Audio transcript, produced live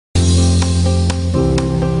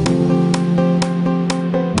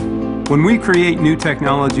When we create new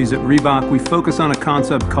technologies at Reebok, we focus on a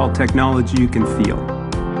concept called technology you can feel.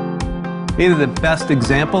 Maybe the best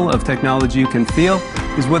example of technology you can feel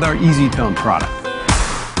is with our Easytone product.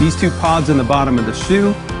 These two pods in the bottom of the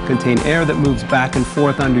shoe contain air that moves back and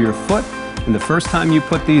forth under your foot, and the first time you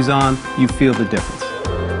put these on, you feel the difference.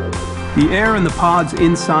 The air in the pods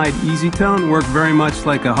inside Easytone work very much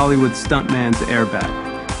like a Hollywood stuntman's airbag.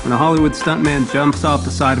 When a Hollywood stuntman jumps off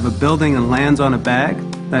the side of a building and lands on a bag,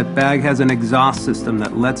 that bag has an exhaust system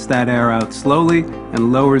that lets that air out slowly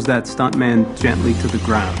and lowers that stuntman gently to the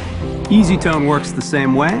ground. Easytone works the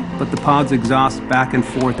same way, but the pods exhaust back and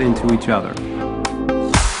forth into each other.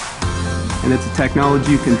 And it's a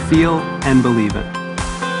technology you can feel and believe in.